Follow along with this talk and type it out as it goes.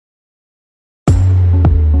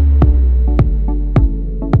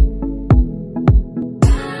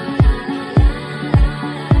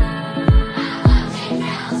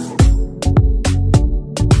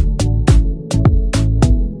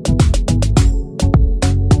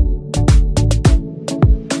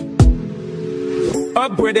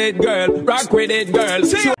Up with it, girl. Rock with it, girl.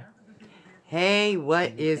 See? Hey,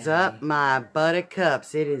 what is up, my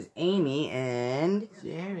buttercups? It is Amy and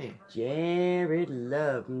Jared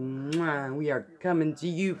Love. Mwah. We are coming to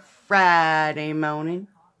you Friday morning.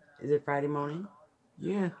 Is it Friday morning?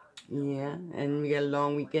 Yeah. Yeah, and we got a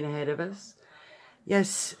long weekend ahead of us.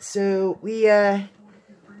 Yes, so we, man,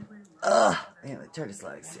 turn this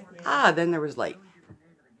light. Ah, then there was light.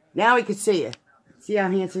 Now we can see you. See how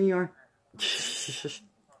handsome you are?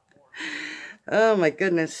 Oh my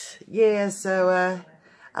goodness. Yeah, so,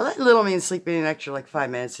 I let little man sleep in an extra like 5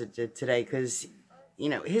 minutes today because, you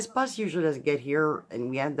know, his bus usually doesn't get here and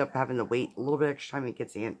we end up having to wait a little bit extra time. He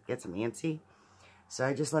gets him antsy. So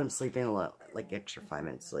I just let him sleep in a little, like extra 5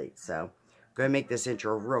 minutes late. So, going to make this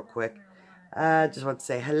intro real quick. Just want to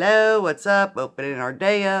say hello, what's up, opening our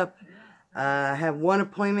day up. I have one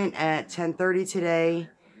appointment at 10:30 today.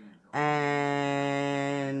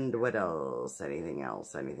 And what else? Anything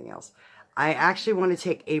else? I actually want to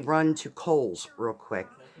take a run to Kohl's real quick.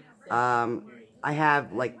 I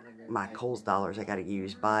have like my Kohl's dollars I got to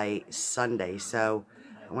use by Sunday. So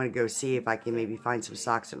I want to go see if I can maybe find some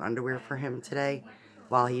socks and underwear for him today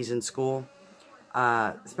while he's in school.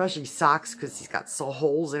 Especially socks because he's got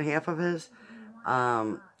holes in half of his.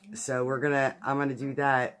 So I'm gonna do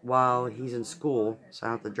that while he's in school, so I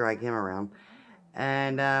don't have to drag him around.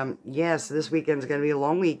 And yeah, so this weekend's gonna be a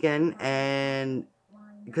long weekend, and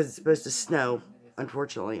because it's supposed to snow,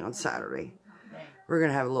 unfortunately, on Saturday, we're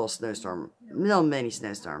gonna have a little snowstorm, little mini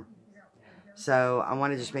snowstorm. So I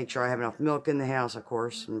want to just make sure I have enough milk in the house, of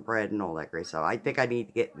course, and bread and all that great stuff. I think I need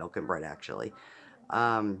to get milk and bread actually.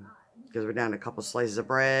 Because we're down to a couple slices of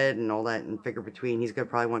bread and all that, and figure between, he's going to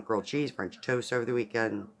probably want grilled cheese, French toast over the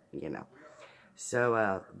weekend, you know.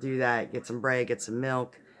 So, do that, get some bread, get some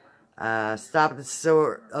milk, stop at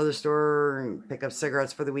the other store and pick up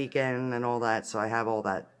cigarettes for the weekend and all that, so I have all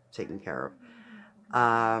that taken care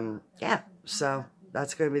of. Yeah, so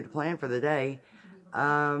that's going to be the plan for the day.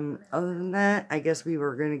 Other than that, I guess we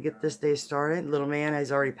were going to get this day started. Little man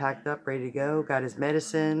has already packed up, ready to go, got his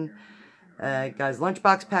medicine. Got his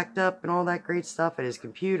lunchbox packed up and all that great stuff at his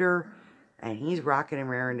computer, and he's rocking and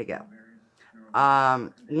raring to go.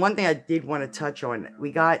 One thing I did want to touch on,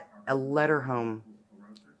 we got a letter home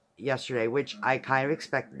yesterday, which I kind of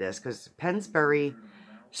expected this, because Pennsbury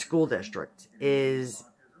School District is,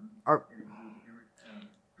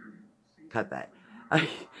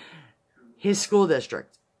 his school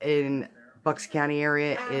district in Bucks County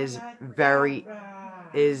area is very,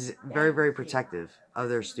 very protective of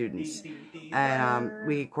their students. And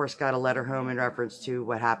we, of course, got a letter home in reference to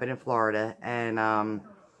what happened in Florida and,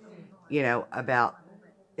 you know, about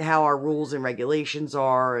how our rules and regulations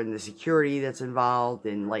are and the security that's involved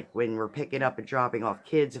and, like, when we're picking up and dropping off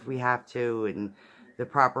kids if we have to, and the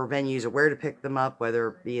proper venues of where to pick them up, whether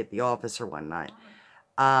it be at the office or whatnot.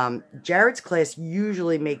 Jared's class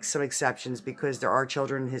usually makes some exceptions because there are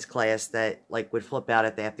children in his class that, like, would flip out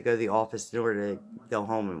if they have to go to the office in order to go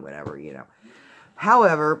home and whatever, you know.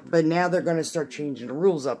 However, but now they're going to start changing the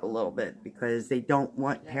rules up a little bit because they don't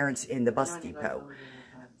want parents in the bus depot.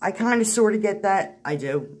 I kind of sort of get that. I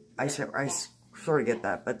do. I sort of get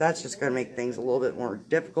that, but that's just going to make things a little bit more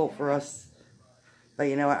difficult for us. But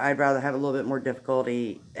you know what? I'd rather have a little bit more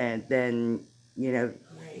difficulty and then, you know,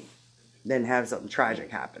 than have something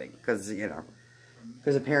tragic happening, because, you know,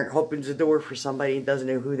 because a parent opens the door for somebody and doesn't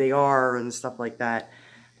know who they are and stuff like that.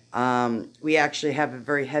 We actually have a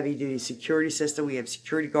very heavy-duty security system. We have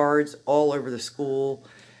security guards all over the school.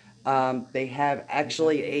 They have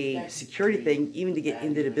actually a security thing even to get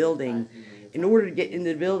into the building. In order to get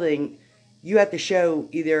into the building, you have to show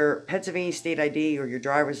either Pennsylvania state ID or your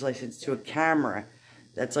driver's license to a camera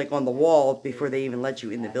that's like on the wall before they even let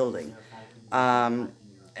you in the building.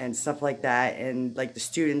 And stuff like that, and like the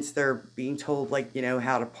students, they're being told, like, you know,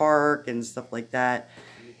 how to park and stuff like that.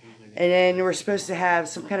 And then we're supposed to have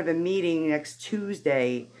some kind of a meeting next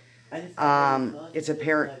Tuesday. It's a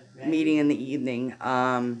parent meeting in the evening,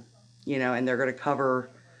 you know, and they're going to cover,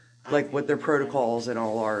 like, what their protocols and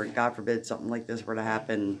all are. God forbid something like this were to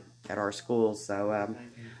happen at our school. So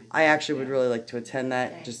I actually would really like to attend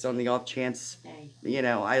that, just on the off chance. You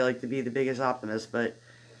know, I like to be the biggest optimist, but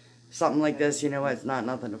something like this, you know, it's not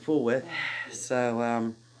nothing to fool with.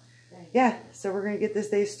 So, yeah, so we're going to get this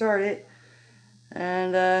day started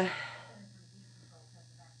and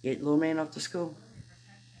get little man off to school.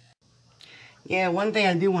 Yeah, one thing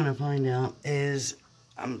I do want to find out is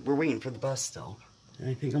we're waiting for the bus still. And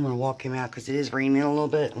I think I'm going to walk him out because it is raining a little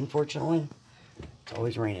bit, unfortunately. It's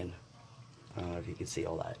always raining. I don't know if you can see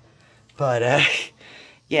all that. But,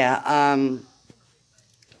 yeah,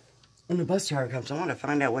 when the bus driver comes, I want to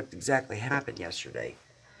find out what exactly happened yesterday.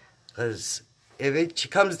 Because if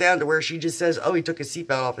it comes down to where she just says, oh, he took his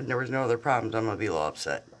seatbelt off and there was no other problems, I'm going to be a little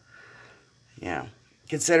upset. Yeah.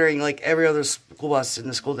 Considering, like, every other school bus in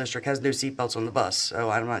the school district has no seatbelts on the bus. So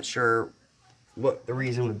I'm not sure what the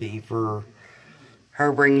reason would be for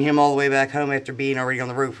her bringing him all the way back home after being already on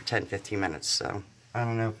the road for 10, 15 minutes. So I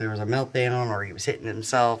don't know if there was a meltdown or he was hitting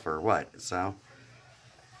himself or what. So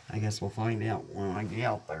I guess we'll find out when I get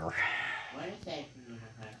out there.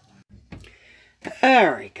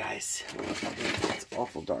 Alright, guys. It's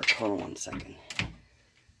awful dark. Hold on 1 second.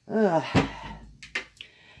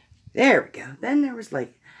 There we go. Then there was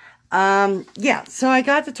like, yeah, so I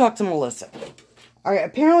got to talk to Melissa. Alright,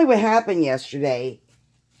 apparently what happened yesterday,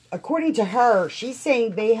 according to her, she's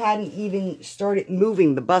saying they hadn't even started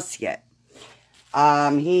moving the bus yet.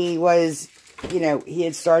 He was, you know, he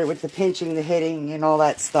had started with the pinching, the hitting, and all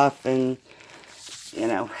that stuff, and, you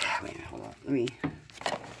know, wait, hold on, let me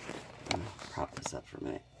prop this up for a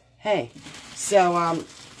minute. Hey, so,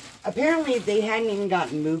 apparently they hadn't even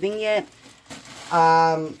gotten moving yet,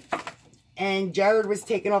 and Jared was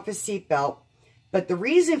taking off his seatbelt, but the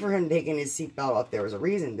reason for him taking his seatbelt off, there was a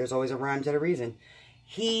reason, there's always a rhyme to the reason.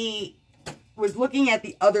 He was looking at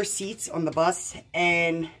the other seats on the bus,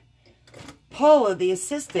 and Paula, the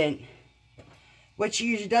assistant, what she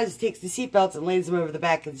usually does is takes the seatbelts and lays them over the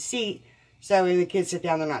back of the seat, so when the kids sit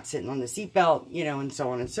down, they're not sitting on the seatbelt, you know, and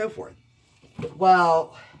so on and so forth.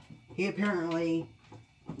 Well, he apparently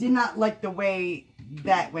did not like the way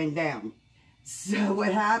that went down. So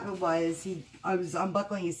what happened was I was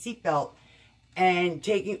unbuckling his seatbelt and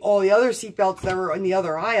taking all the other seatbelts that were in the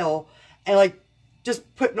other aisle and like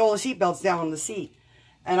just putting all the seatbelts down on the seat.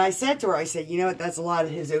 And I said to her, I said, you know what, that's a lot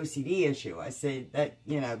of his OCD issue. I said, that,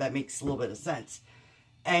 you know, that makes a little bit of sense.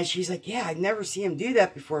 And she's like, yeah, I'd never seen him do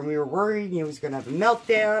that before. And we were worried, he was going to have a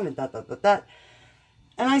meltdown and that.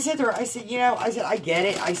 And I said to her, I said, you know, I said, I get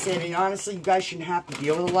it. I said, and honestly, you guys shouldn't have to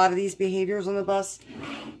deal with a lot of these behaviors on the bus.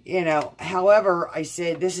 You know, however, I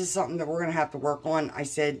said, this is something that we're going to have to work on. I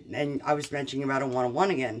said, and I was mentioning about a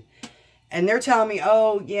one-on-one again. And they're telling me,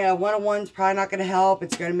 oh, yeah, one-on-one's probably not going to help.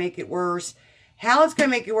 It's going to make it worse. How it's going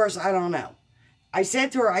to make it worse, I don't know. I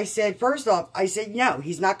said to her, I said, first off, I said, no,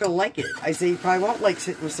 he's not going to like it. I said, he probably won't like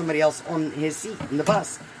sitting with somebody else on his seat in the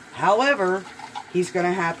bus. However, he's going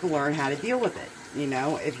to have to learn how to deal with it. You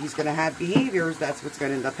know, if he's going to have behaviors, that's what's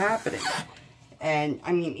going to end up happening. And,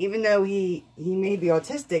 I mean, even though he may be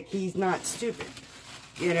autistic, he's not stupid.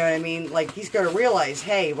 You know what I mean? Like, he's going to realize,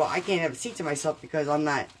 hey, well, I can't have a seat to myself because I'm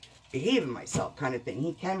not behaving myself kind of thing.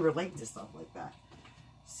 He can relate to stuff like that.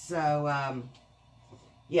 So,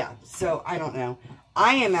 yeah, so I don't know.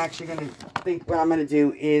 I am actually going to think what I'm going to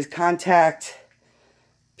do is contact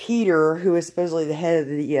Peter, who is supposedly the head of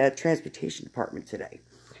the transportation department today.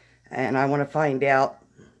 And I want to find out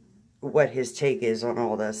what his take is on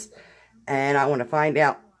all this. And I want to find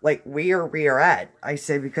out, like, where we are at. I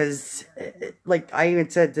said, because, like, I even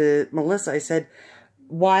said to Melissa, I said,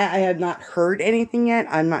 why I have not heard anything yet,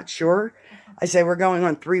 I'm not sure. I said, we're going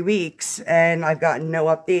on 3 weeks, and I've gotten no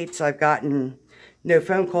updates. I've gotten no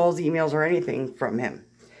phone calls, emails, or anything from him.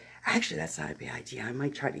 Actually, that's not a bad idea. I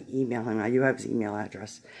might try to email him. I do have his email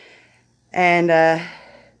address. And,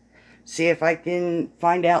 see if I can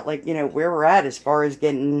find out, like, you know, where we're at as far as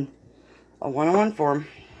getting a one-on-one for him.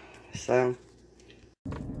 So.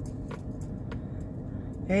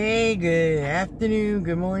 Hey, good afternoon,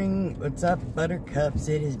 good morning. What's up, buttercups?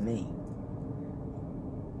 It is me.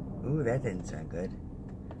 Ooh, that didn't sound good.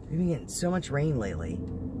 We've been getting so much rain lately.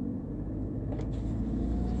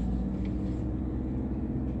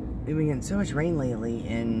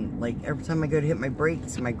 And, like, every time I go to hit my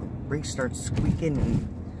brakes start squeaking and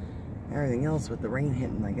everything else with the rain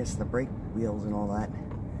hitting, I guess, the brake wheels and all that.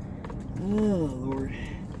 Oh, Lord.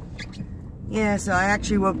 Yeah, so I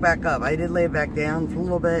actually woke back up. I did lay back down for a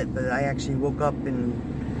little bit, but I actually woke up and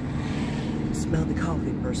smelled the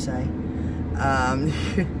coffee, per se.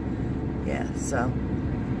 Yeah, so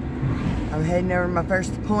I'm heading over to my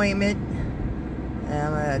first appointment. And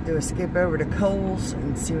I'm going to do a skip over to Kohl's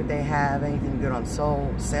and see what they have. Anything good on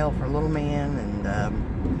sale for little man. And,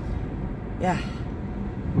 yeah.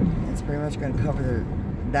 That's pretty much going to cover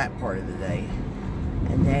that part of the day.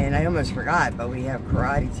 And then I almost forgot, but we have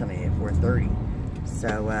karate tonight at 4:30.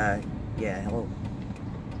 So, yeah, he'll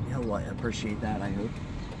appreciate that, I hope.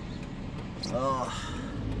 Oh.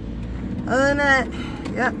 Other than that,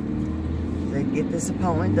 yep. So get this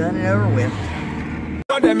appointment done and over with.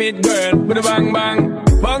 Them it, girl, with a bang bang.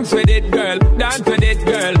 Bounce with it, girl. Dance with it,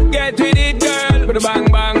 girl. Get with it, girl, with a bang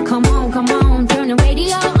bang. Come on, turn the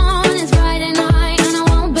radio on. It's Friday night and I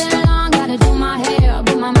won't be long. Gotta do my hair,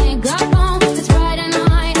 put my makeup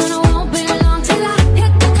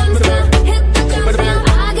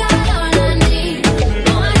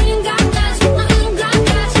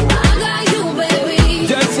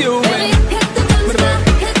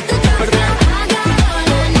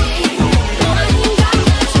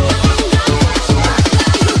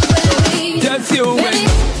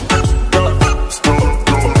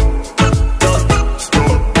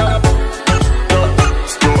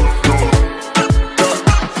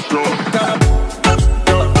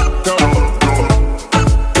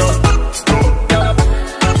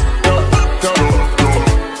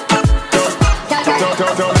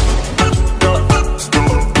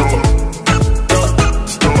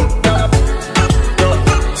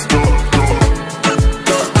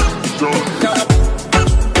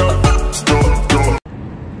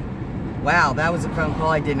a phone call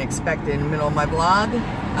I didn't expect in the middle of my blog.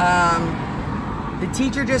 The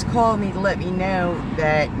teacher just called me to let me know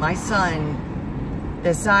that my son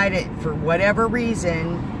decided, for whatever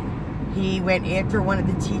reason, he went after one of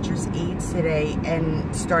the teacher's aides today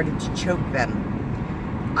and started to choke them.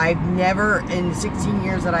 I've never, in the 16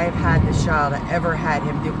 years that I have had this child, ever had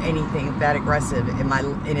him do anything that aggressive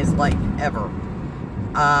in his life, ever.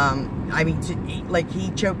 I mean, like,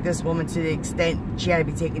 he choked this woman to the extent she had to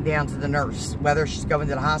be taken down to the nurse. Whether she's going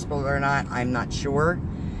to the hospital or not, I'm not sure.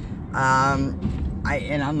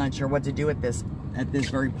 And I'm not sure what to do with this at this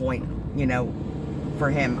very point, you know, for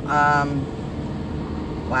him.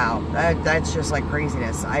 Wow, that's just like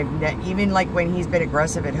craziness. Even like when he's been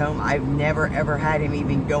aggressive at home, I've never ever had him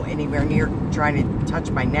even go anywhere near trying to touch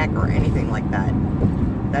my neck or anything like that.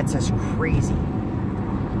 That's just crazy.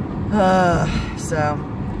 So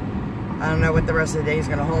I don't know what the rest of the day is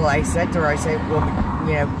going to hold. I said to her, I said, well,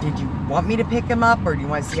 you know, did you want me to pick him up, or do you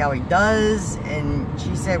want to see how he does? And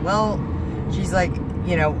she said, well, she's like,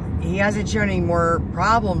 you know, he hasn't shown any more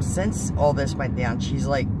problems since all this went down. She's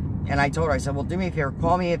like, and I told her, I said, well, do me a favor,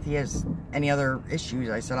 call me if he has any other issues.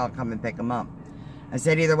 I said, I'll come and pick him up. I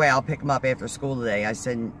said, either way, I'll pick him up after school today. I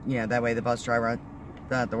said, you know, that way the bus driver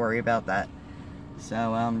doesn't have to worry about that.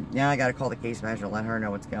 So, yeah, I got to call the case manager and let her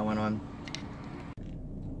know what's going on.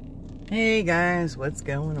 Hey, guys, what's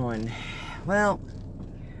going on? Well,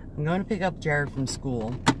 I'm going to pick up Jared from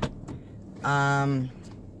school. I'm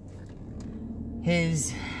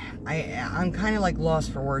kind of like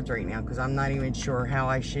lost for words right now because I'm not even sure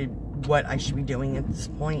what I should be doing at this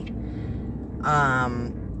point.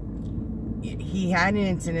 He had an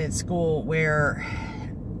incident at school where,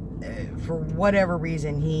 for whatever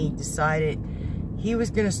reason, he decided he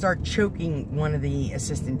was going to start choking one of the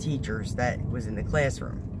assistant teachers that was in the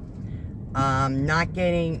classroom. Not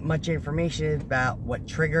getting much information about what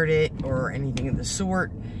triggered it or anything of the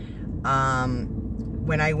sort.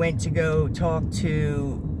 When I went to go talk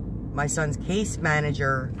to my son's case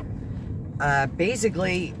manager,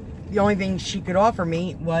 basically the only thing she could offer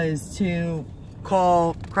me was to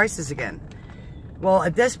call crisis again. Well,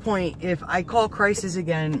 at this point, if I call crisis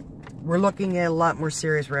again, we're looking at a lot more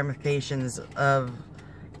serious ramifications of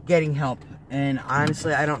getting help. And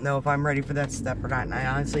honestly, I don't know if I'm ready for that step or not. And I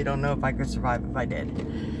honestly don't know if I could survive if I did.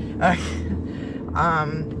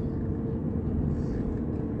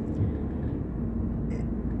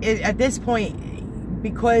 At this point,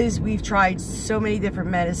 because we've tried so many different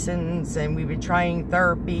medicines and we've been trying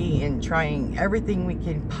therapy and trying everything we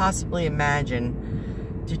can possibly imagine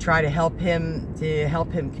to try to help him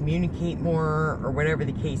communicate more or whatever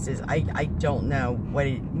the case is, I don't know what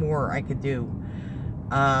more I could do.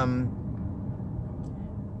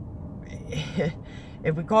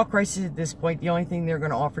 If we call crisis at this point, the only thing they're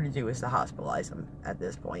going to offer to do is to hospitalize him at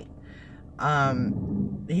this point.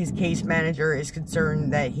 His case manager is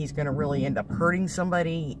concerned that he's going to really end up hurting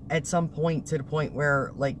somebody at some point, to the point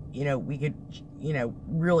where, like, you know, we could, you know,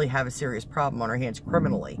 really have a serious problem on our hands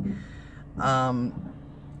criminally.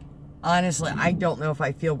 Honestly, I don't know if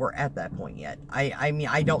I feel we're at that point yet. I mean,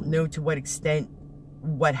 I don't know to what extent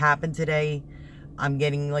what happened today. I'm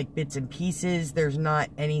getting like bits and pieces. There's not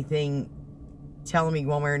anything telling me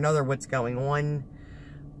one way or another what's going on.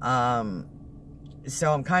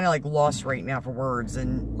 So I'm kind of like lost right now for words.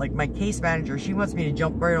 And like my case manager, she wants me to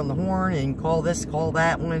jump right on the horn and call this, call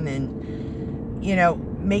that one. And, you know,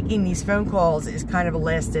 making these phone calls is kind of a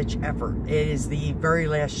last ditch effort. It is the very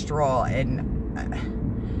last straw. And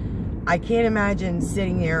I can't imagine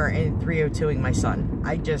sitting there and 302ing my son.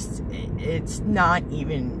 It's not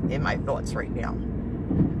even in my thoughts right now.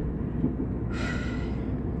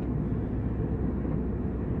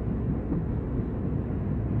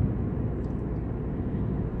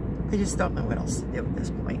 I just don't know what else to do at this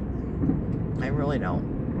point. I really don't.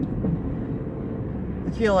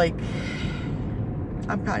 I feel like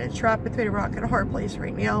I'm kind of trapped between a rock and a hard place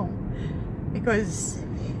right now, because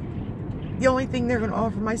the only thing they're going to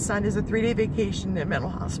offer my son is a 3-day vacation in a mental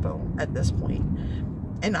hospital at this point.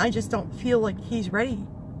 And I just don't feel like he's ready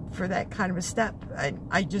for that kind of a step.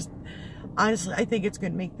 I just, honestly, I think it's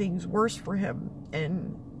going to make things worse for him.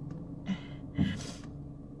 And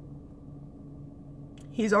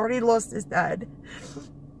he's already lost his dad.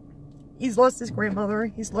 He's lost his grandmother.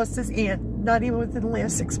 He's lost his aunt, not even within the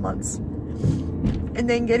last 6 months. And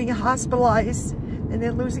then getting hospitalized and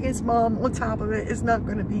then losing his mom on top of it is not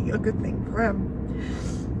going to be a good thing for him.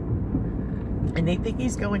 And they think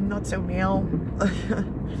he's going nutso now.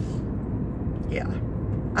 Yeah.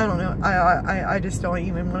 I don't know. I just don't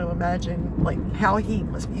even want to imagine, like, how he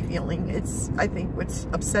must be feeling. It's, I think, what's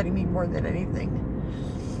upsetting me more than anything.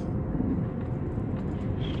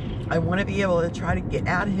 I want to be able to try to get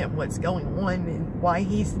out of him what's going on and why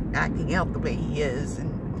he's acting out the way he is. And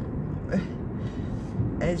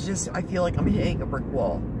it's just, I feel like I'm hitting a brick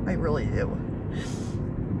wall. I really do.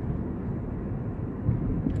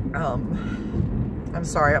 I'm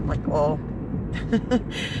sorry, I'm like, oh,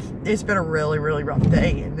 it's been a really, really rough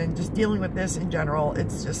day. And then just dealing with this in general,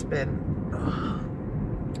 it's just been,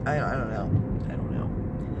 I don't know. I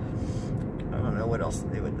don't know what else to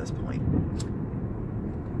do at this point.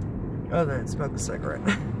 Other than smoke a cigarette.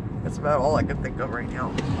 That's about all I can think of right now.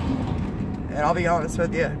 And I'll be honest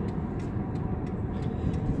with you.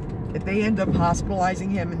 If they end up hospitalizing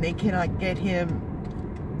him and they cannot get him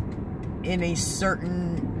in a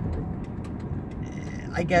certain,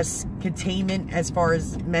 I guess, containment as far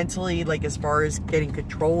as mentally, like as far as getting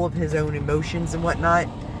control of his own emotions and whatnot,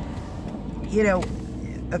 you know,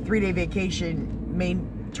 a 3-day vacation may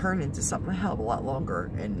turn into something a hell of a lot longer,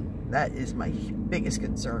 and that is my biggest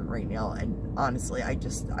concern right now. And honestly, I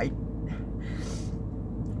don't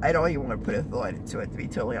even want to put a thought into it, to be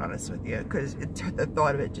totally honest with you, because the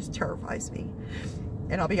thought of it just terrifies me.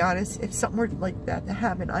 And I'll be honest, if something were like that to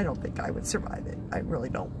happen, I don't think I would survive it. I really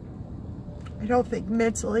don't. I don't think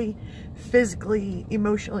mentally, physically,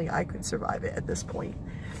 emotionally, I could survive it at this point.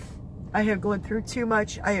 I have gone through too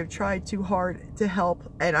much. I have tried too hard to help,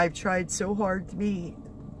 and I've tried so hard to be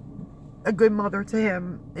a good mother to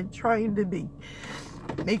him and trying to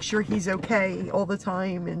make sure he's okay all the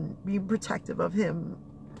time and being protective of him.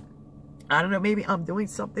 I don't know, maybe I'm doing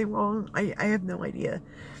something wrong. I have no idea.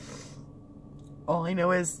 All I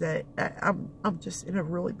know is that I'm just in a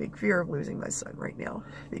really big fear of losing my son right now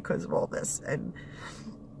because of all this. And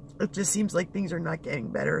it just seems like things are not getting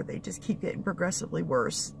better. They just keep getting progressively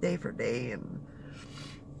worse day for day. And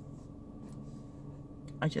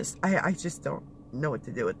I just don't know what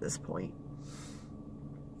to do at this point.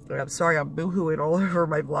 But I'm sorry I'm boohooing all over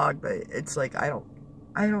my vlog, but it's like I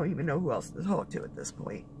don't even know who else to talk to at this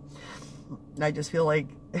point. And I just feel like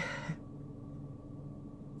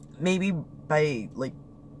maybe by like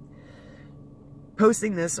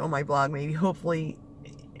posting this on my blog, maybe hopefully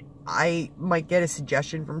I might get a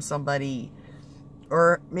suggestion from somebody,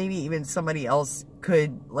 or maybe even somebody else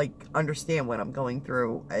could like understand what I'm going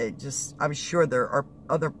through. I'm sure there are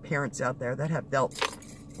other parents out there that have dealt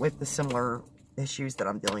with the similar issues that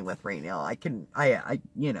I'm dealing with right now. I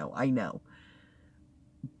know,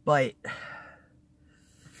 but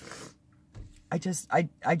I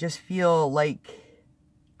just feel like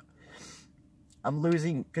I'm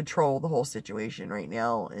losing control of the whole situation right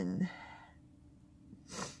now, and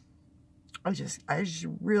I just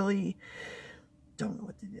really don't know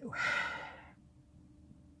what to do.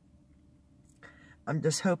 I'm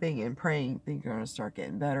just hoping and praying things are going to start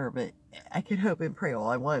getting better, but I can hope and pray all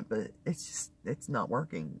I want, but it's not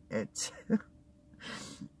working.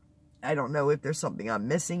 I don't know if there's something I'm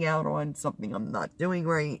missing out on, something I'm not doing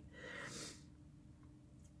right.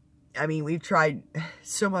 I mean, we've tried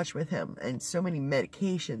so much with him and so many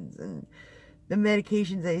medications, and the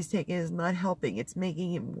medications that he's taking is not helping. It's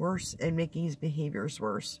making him worse and making his behaviors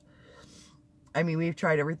worse. I mean, we've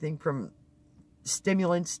tried everything from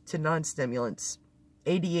stimulants to non-stimulants,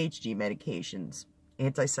 ADHD medications,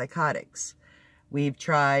 antipsychotics. We've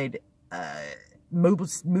tried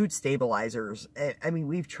mood stabilizers. I mean,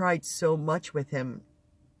 we've tried so much with him,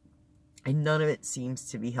 and none of it seems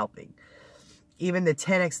to be helping. Even the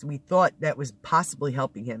 10X we thought that was possibly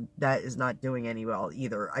helping him, that is not doing any well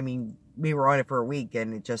either. I mean, we were on it for a week,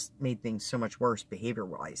 and it just made things so much worse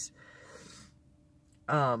behavior-wise.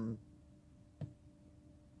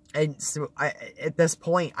 And so, at this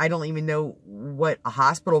point, I don't even know what a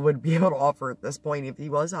hospital would be able to offer at this point if he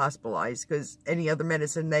was hospitalized, because any other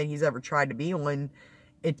medicine that he's ever tried to be on,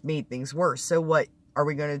 it made things worse. So what? Are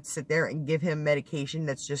we going to sit there and give him medication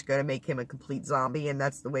that's just going to make him a complete zombie, and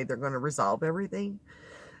that's the way they're going to resolve everything?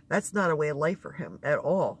 That's not a way of life for him at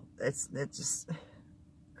all. It's just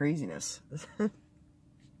craziness.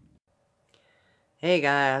 Hey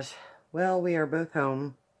guys, well, we are both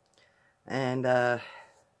home, and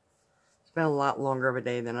it's been a lot longer of a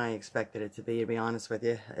day than I expected it to be honest with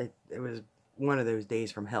you. It was one of those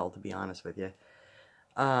days from hell, to be honest with you.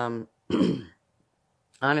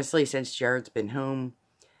 Honestly, since Jared's been home,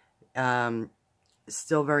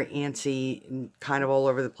 still very antsy and kind of all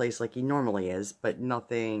over the place like he normally is, but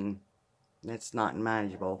nothing that's not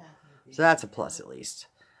manageable. So that's a plus at least.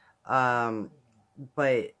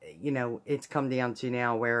 But, you know, it's come down to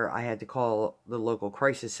now where I had to call the local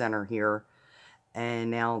crisis center here,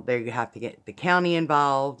 and now they have to get the county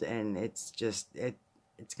involved, and it's just,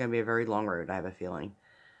 it's going to be a very long road, I have a feeling.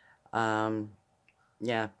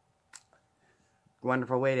 Yeah.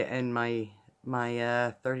 Wonderful way to end my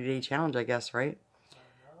my 30-day challenge, I guess, right?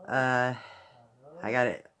 I got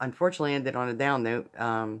it. Unfortunately, ended on a down note.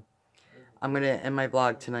 I'm gonna end my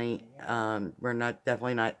vlog tonight. We're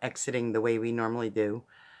definitely not exiting the way we normally do.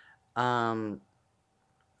 I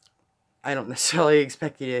don't necessarily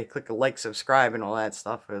expect you to click a like, subscribe, and all that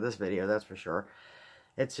stuff for this video, that's for sure.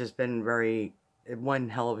 It's just been one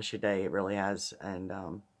hell of a shit day, it really has, and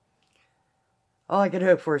all I can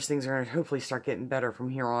hope for is things are going to hopefully start getting better from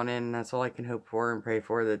here on in. That's all I can hope for and pray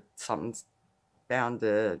for, that something's bound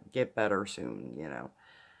to get better soon, you know.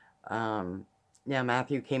 Yeah,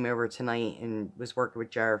 Matthew came over tonight and was working with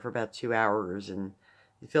Jared for about 2 hours, and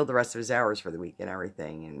he filled the rest of his hours for the week and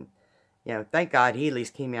everything, and, you know, thank God he at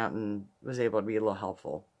least came out and was able to be a little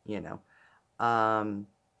helpful, you know.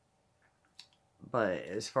 But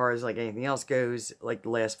as far as, like, anything else goes, like, the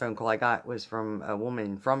last phone call I got was from a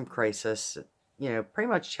woman from Crisis, you know, pretty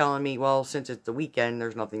much telling me, well, since it's the weekend,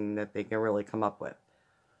 there's nothing that they can really come up with.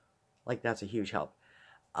 Like, that's a huge help.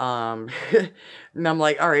 And I'm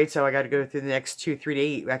like, alright, so I got to go through the next 3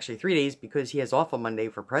 days, actually 3 days, because he has off on Monday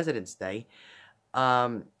for President's Day.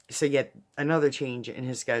 So yet another change in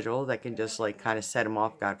his schedule that can just, like, kind of set him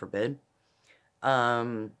off, God forbid.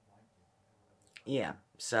 Yeah,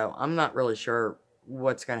 so I'm not really sure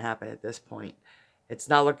what's going to happen at this point. It's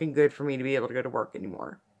not looking good for me to be able to go to work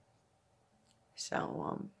anymore.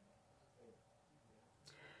 So,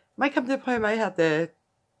 might come to the point I might have to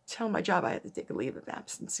tell my job I have to take a leave of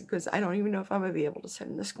absence, because I don't even know if I'm going to be able to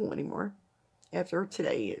send him to school anymore. After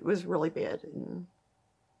today, it was really bad. And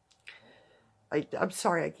I'm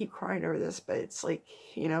sorry I keep crying over this, but it's like,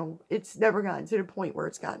 you know, it's never gotten to the point where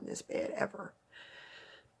it's gotten this bad, ever.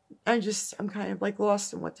 I'm kind of like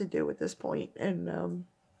lost in what to do at this point. And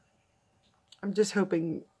I'm just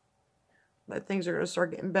hoping that things are going to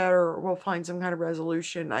start getting better, or we'll find some kind of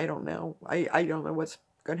resolution. I don't know. I don't know what's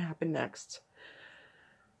going to happen next.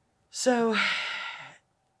 So,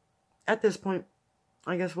 at this point,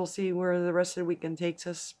 I guess we'll see where the rest of the weekend takes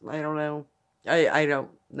us. I don't know. I don't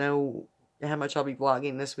know how much I'll be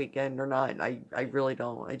vlogging this weekend or not. I really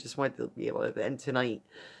don't. I just want to be able to end tonight.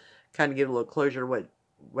 Kind of give a little closure to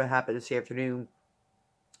what happened this afternoon.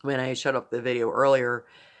 When I shut up the video earlier,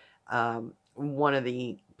 one of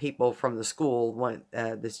the people from the school,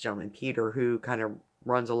 this gentleman, Peter, who kind of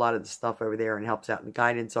runs a lot of the stuff over there and helps out in the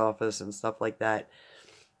guidance office and stuff like that,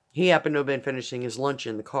 he happened to have been finishing his lunch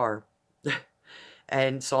in the car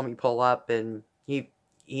and saw me pull up, and he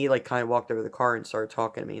like kind of walked over the car and started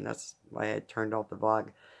talking to me, and that's why I had turned off the vlog.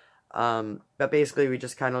 But basically we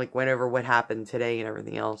just kind of like went over what happened today and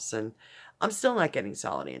everything else, and I'm still not getting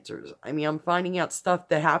solid answers. I mean, I'm finding out stuff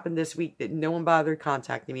that happened this week that no one bothered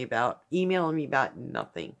contacting me about, emailing me about,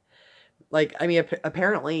 nothing. Like, I mean,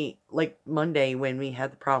 apparently, like, Monday when we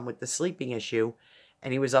had the problem with the sleeping issue,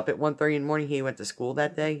 and he was up at 1:30 in the morning, he went to school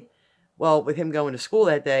that day. Well, with him going to school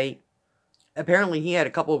that day, apparently he had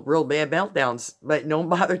a couple of real bad meltdowns, but no one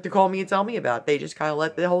bothered to call me and tell me about it. They just kind of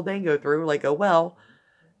let the whole day go through, like, oh, well.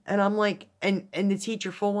 And I'm like, and the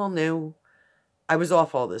teacher full well knew I was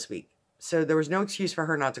off all this week. So there was no excuse for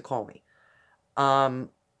her not to call me.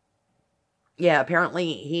 Yeah,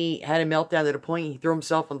 apparently he had a meltdown to the point he threw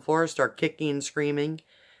himself on the floor, started kicking and screaming.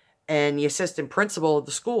 And the assistant principal of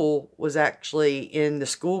the school was actually in the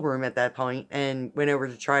schoolroom at that point and went over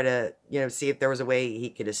to try to, you know, see if there was a way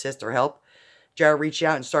he could assist or help. Jared reached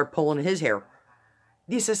out and started pulling his hair.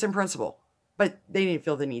 The assistant principal. But they didn't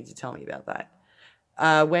feel the need to tell me about that.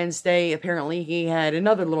 Wednesday, apparently, he had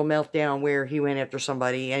another little meltdown where he went after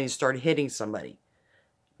somebody and he started hitting somebody.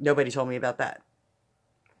 Nobody told me about that.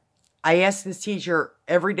 I ask this teacher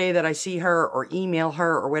every day that I see her or email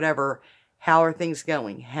her or whatever, how are things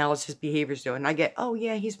going? How is his behaviors doing? And I get, oh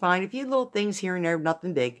yeah, he's fine. A few little things here and there,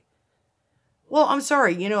 nothing big. Well, I'm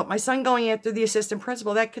sorry, you know, my son going after the assistant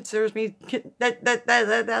principal, that considers me,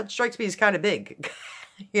 that strikes me as kind of big,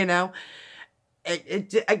 you know?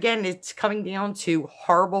 Again, it's coming down to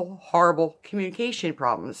horrible, horrible communication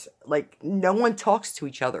problems. Like, no one talks to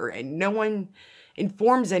each other, and no one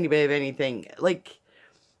informs anybody of anything. Like,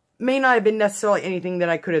 may not have been necessarily anything that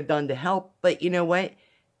I could have done to help, but you know what?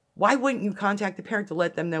 Why wouldn't you contact the parent to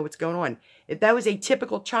let them know what's going on? If that was a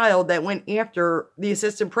typical child that went after the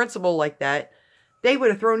assistant principal like that, they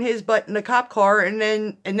would have thrown his butt in a cop car and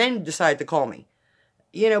then decided to call me.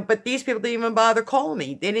 You know, but these people didn't even bother calling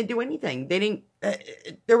me. They didn't do anything. They didn't,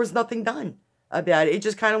 there was nothing done about it. It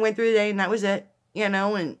just kind of went through the day and that was it, you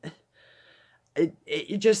know, and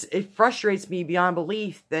it frustrates me beyond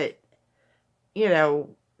belief that, you know,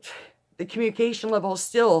 the communication level is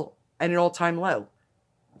still at an all-time low.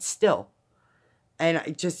 Still. And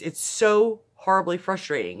it's so horribly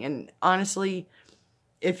frustrating. And honestly,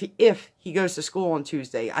 if he goes to school on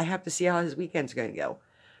Tuesday, I have to see how his weekend's going to go.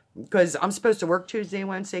 Because I'm supposed to work Tuesday and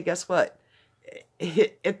Wednesday. Guess what?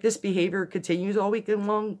 If this behavior continues all weekend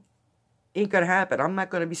long, ain't going to happen. I'm not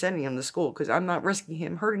going to be sending him to school because I'm not risking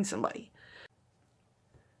him hurting somebody.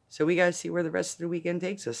 So we got to see where the rest of the weekend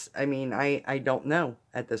takes us. I mean, I don't know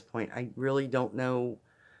at this point. I really don't know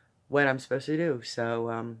what I'm supposed to do. So,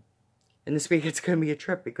 and this week it's going to be a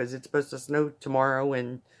trip because it's supposed to snow tomorrow.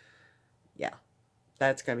 And yeah,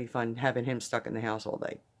 that's going to be fun having him stuck in the house all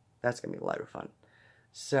day. That's going to be a lot of fun.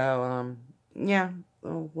 So, yeah,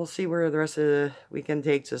 we'll see where the rest of the weekend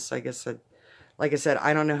takes us. Like I said,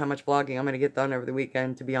 I don't know how much vlogging I'm going to get done over the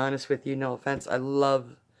weekend. To be honest with you, no offense. I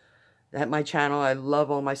love my channel. I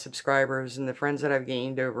love all my subscribers and the friends that I've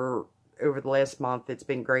gained over the last month. It's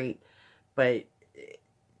been great. But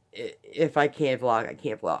if I can't vlog, I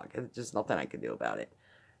can't vlog. There's just nothing I can do about it.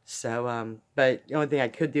 So, but the only thing I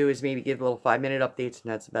could do is maybe give little 5-minute updates,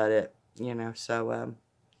 and that's about it. You know, so,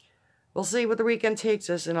 we'll see what the weekend takes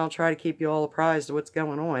us, and I'll try to keep you all apprised of what's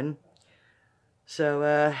going on.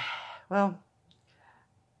 So, well,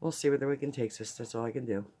 we'll see where the weekend takes us. That's all I can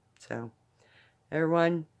do. So,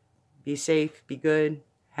 everyone, be safe, be good,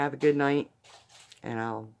 have a good night, and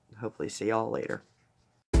I'll hopefully see y'all later.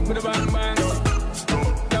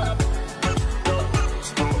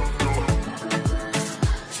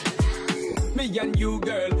 Me and you,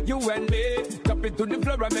 girl, you and me. Tap it to the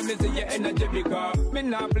floor and make me see your energy because me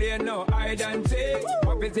not play no hide and seek.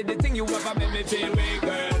 What is it the thing you ever make me feel way,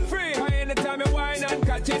 girl? Free. Anytime you whine and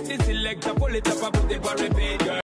catch it, the selector pull it up and put it for repeat, girl.